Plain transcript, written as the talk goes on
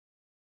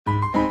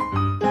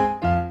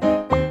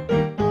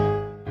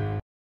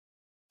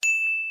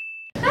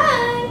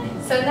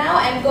So now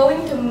I'm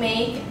going to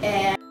make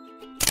a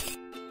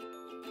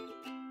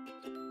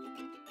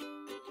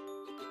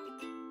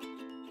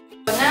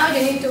now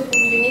you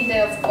need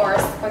the, of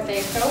course,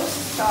 potatoes.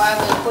 So I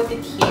will put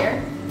it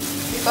here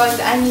because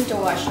I need to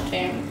wash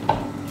them.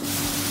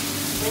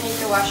 We need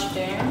to wash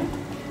them.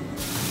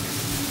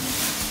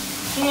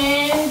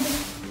 And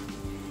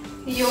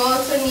you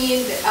also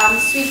need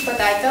sweet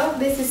potato.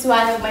 This is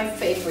one of my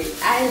favorite.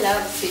 I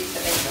love sweet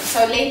potato.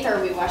 So later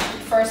we wash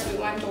it. First we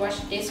want to wash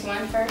this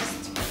one first.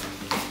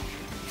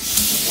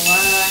 Wash.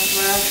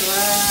 Wash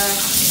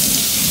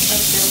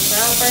them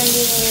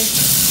properly.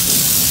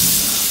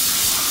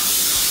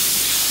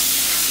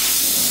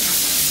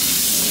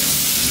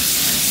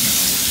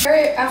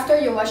 After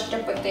you wash the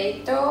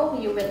potato,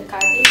 you will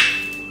cut it.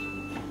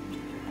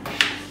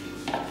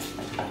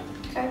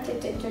 Cut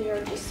it into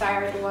your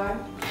desired one.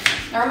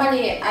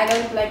 Normally, I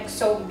don't like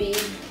so big,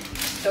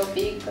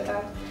 but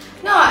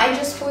no, I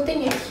just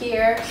putting it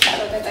here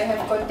so that I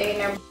have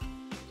container.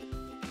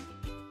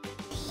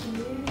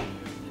 Here.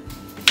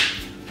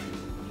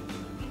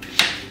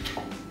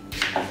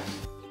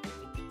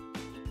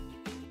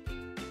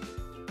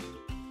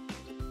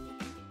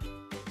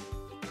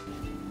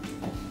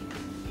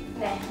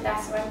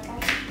 Last one,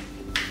 cut.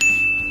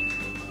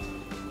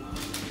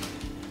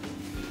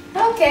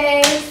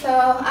 Okay, so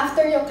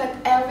after you cut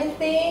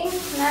everything,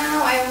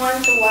 now I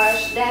want to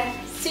wash the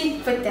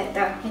sweet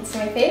potato. It's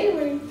my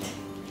favorite.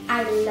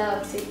 I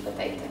love sweet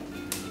potato.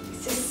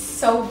 This is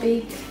so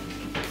big.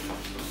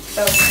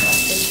 So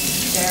wash it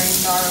very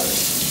thoroughly.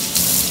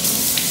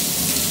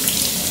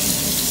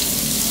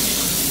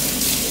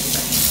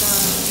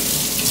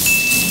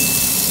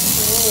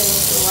 You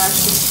need to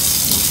wash it.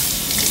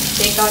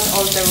 Take out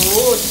all the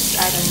roots.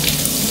 I don't need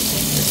the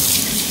roots.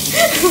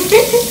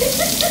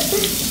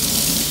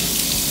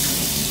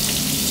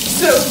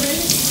 So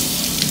big.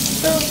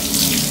 So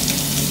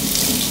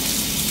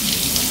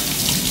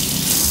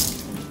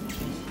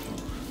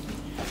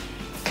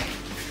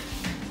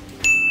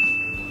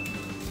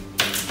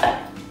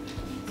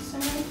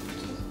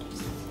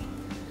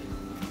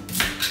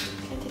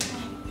cut it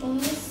like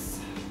this.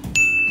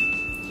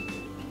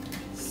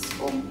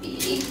 So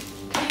big.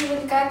 I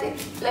will cut it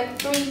like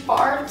 3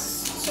 parts.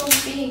 So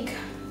big.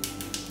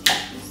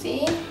 You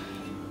see?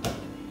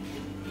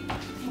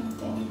 And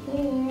then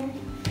here.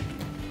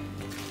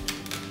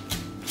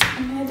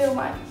 Another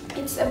one.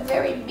 It's a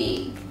very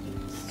big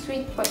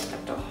sweet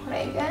potato,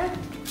 like that.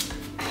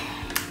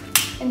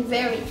 And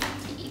very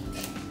big.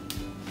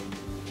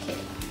 Okay.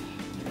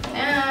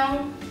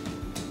 Now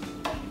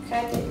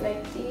cut it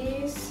like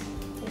this.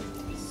 Take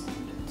this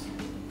out.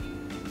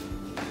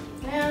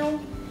 Now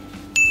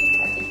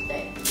cut it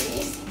like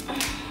this.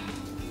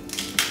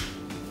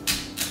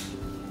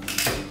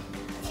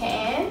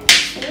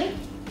 See?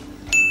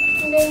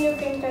 And then you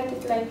can cut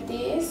it like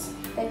this,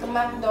 like a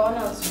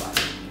McDonald's one.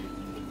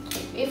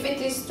 If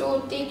it is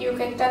too thick, you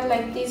can cut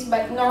like this,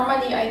 but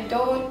normally I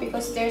don't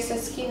because there's a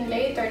skin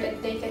later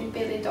that they can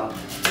peel it off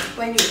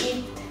when you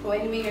eat.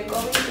 When we are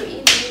going to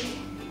eat it,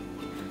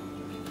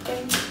 you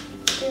can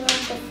peel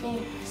off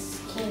the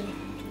skin.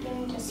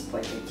 Then just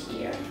put it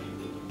here.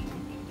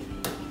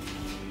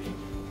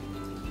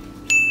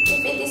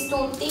 If it is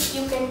too thick,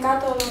 you can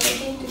cut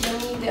already into the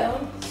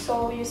middle.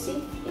 So you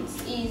see,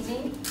 it's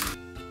easy.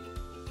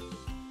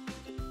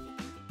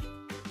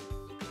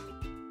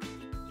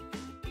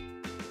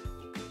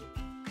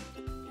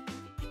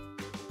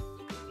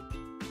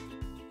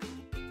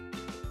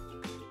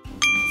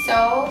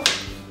 So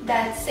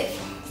that's it.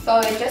 So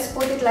I just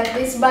put it like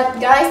this, but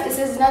guys, this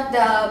is not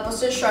the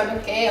position,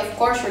 okay? Of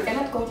course, you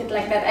cannot cook it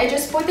like that. I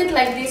just put it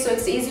like this so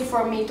it's easy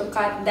for me to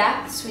cut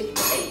that sweet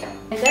potato.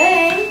 And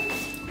then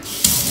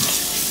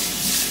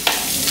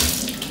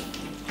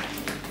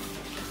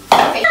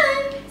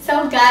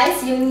so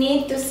guys, you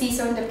need to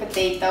season the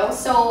potato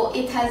so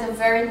it has a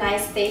very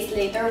nice taste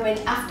later when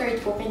after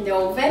it cook in the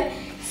oven.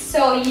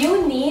 So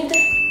you need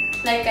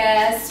like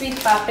a sweet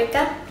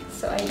paprika.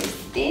 So I use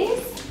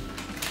this.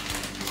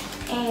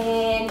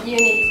 And you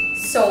need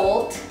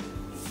salt.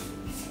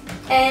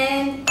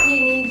 And you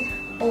need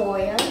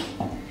oil.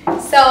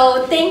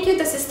 So thank you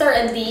to Sister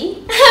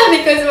Adi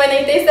because when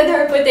I tasted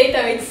her potato,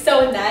 it's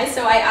so nice.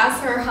 So I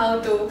asked her how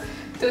to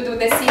do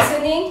the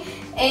seasoning.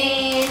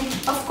 And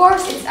of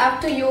course it's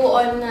up to you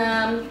on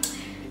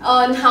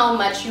how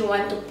much you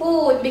want to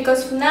put,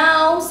 because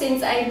now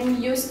since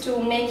I'm used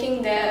to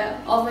making the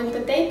oven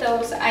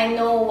potatoes, I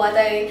know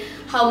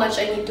how much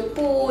I need to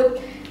put.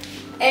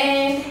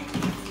 And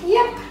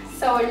yep,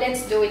 so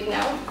let's do it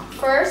now.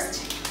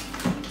 First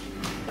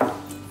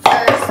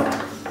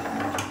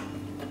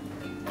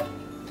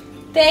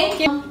thank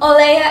you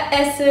Olea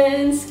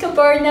Essence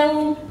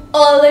Capernaum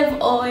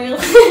olive oil.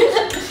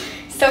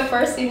 So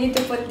first you need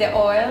to put the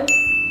oil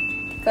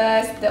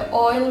because the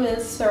oil will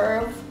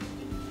serve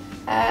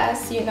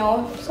as, you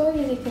know, so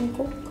you can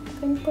cook.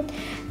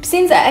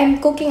 Since I'm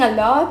cooking a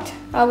lot,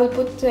 I will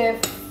put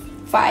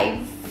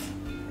 5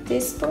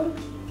 teaspoons.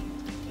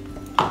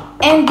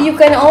 And you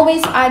can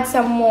always add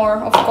some more.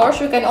 Of course,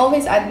 you can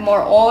always add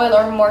more oil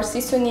or more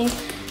seasoning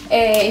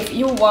if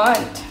you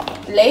want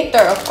later,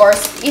 of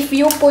course, if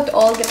you put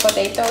all the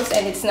potatoes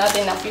and it's not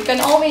enough, you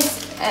can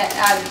always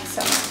add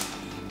some.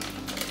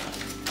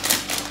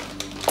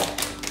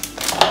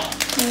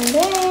 And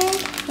then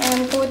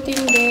I'm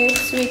putting the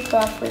sweet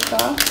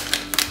paprika.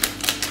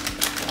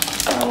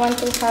 I want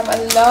to have a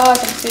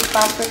lot of sweet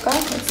paprika.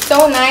 It's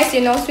so nice,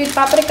 you know, sweet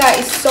paprika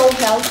is so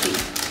healthy.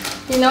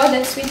 You know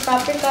that sweet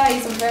paprika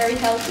is a very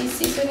healthy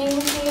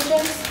seasoning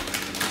agent.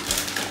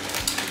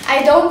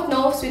 I don't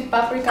know sweet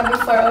paprika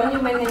before, only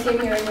when I came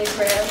here in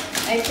Israel.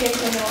 I came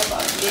to know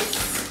about this.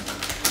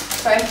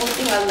 So I'm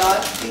putting a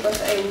lot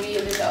because I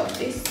really love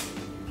this.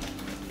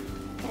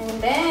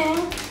 And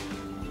then,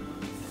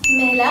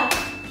 melak.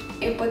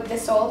 You put the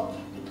salt,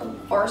 of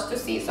course, to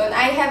season.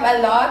 I have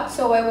a lot,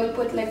 so I will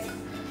put like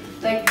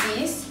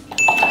this.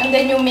 And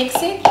then you mix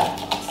it.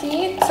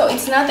 See it? So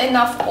it's not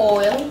enough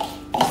oil.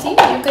 You see?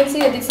 You can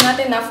see that it's not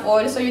enough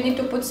oil, so you need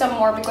to put some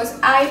more because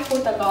I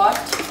put a lot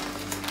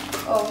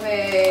of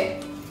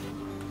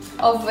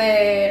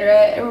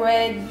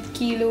red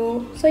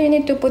kilo. So you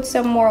need to put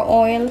some more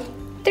oil.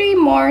 3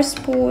 more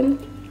spoon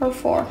or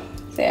 4.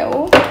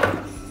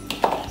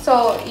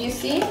 So you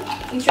see,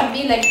 it should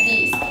be like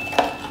this.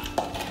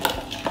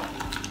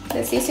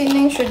 The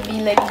seasoning should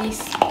be like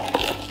this.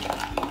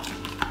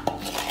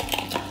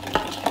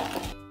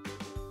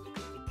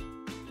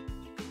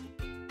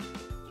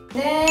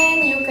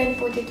 Then you can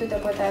put it to the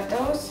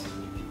potatoes.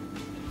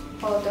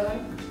 Hold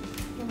on.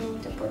 You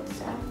need to put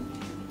some.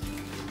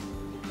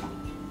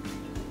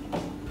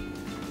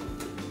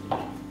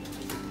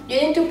 You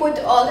need to put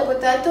all the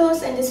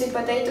potatoes and the sweet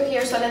potato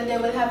here so that they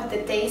will have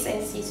the taste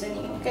and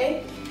seasoning,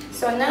 okay?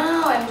 So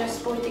now I'm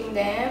just putting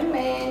them,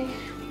 and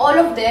all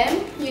of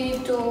them you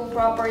need to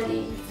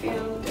properly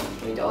fill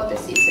with all the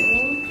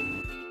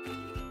seasoning.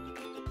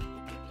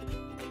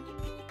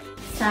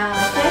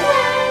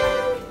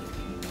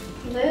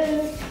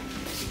 Look.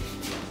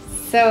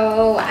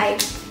 So I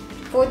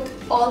put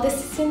all the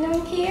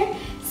seasoning here.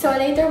 So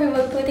later we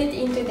will put it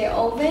into the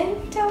oven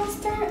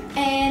toaster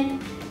and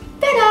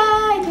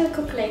ta-da! It will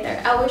cook later.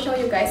 I will show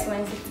you guys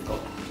once it's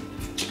cooked.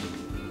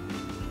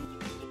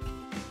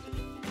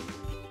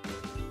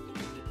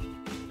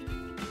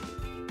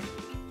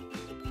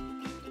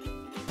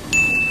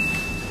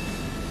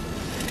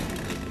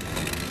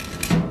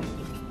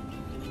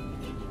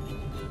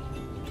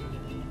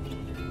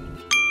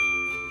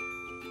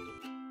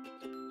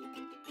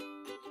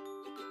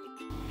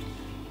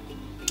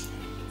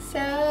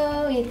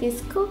 So it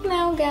is cooked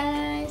now,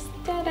 guys.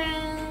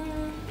 Ta-da!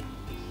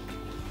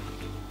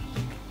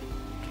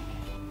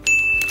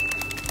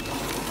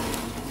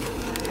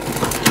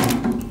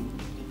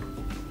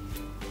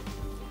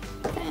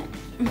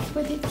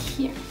 Put it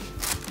here.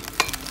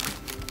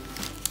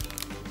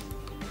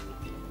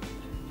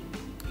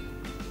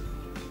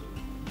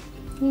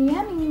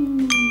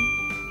 Yummy!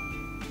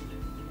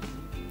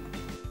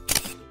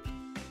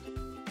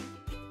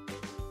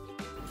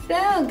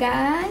 So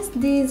guys,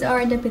 these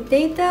are the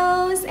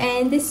potatoes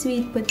and the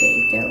sweet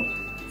potato.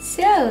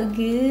 So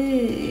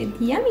good!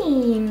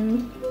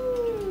 Yummy!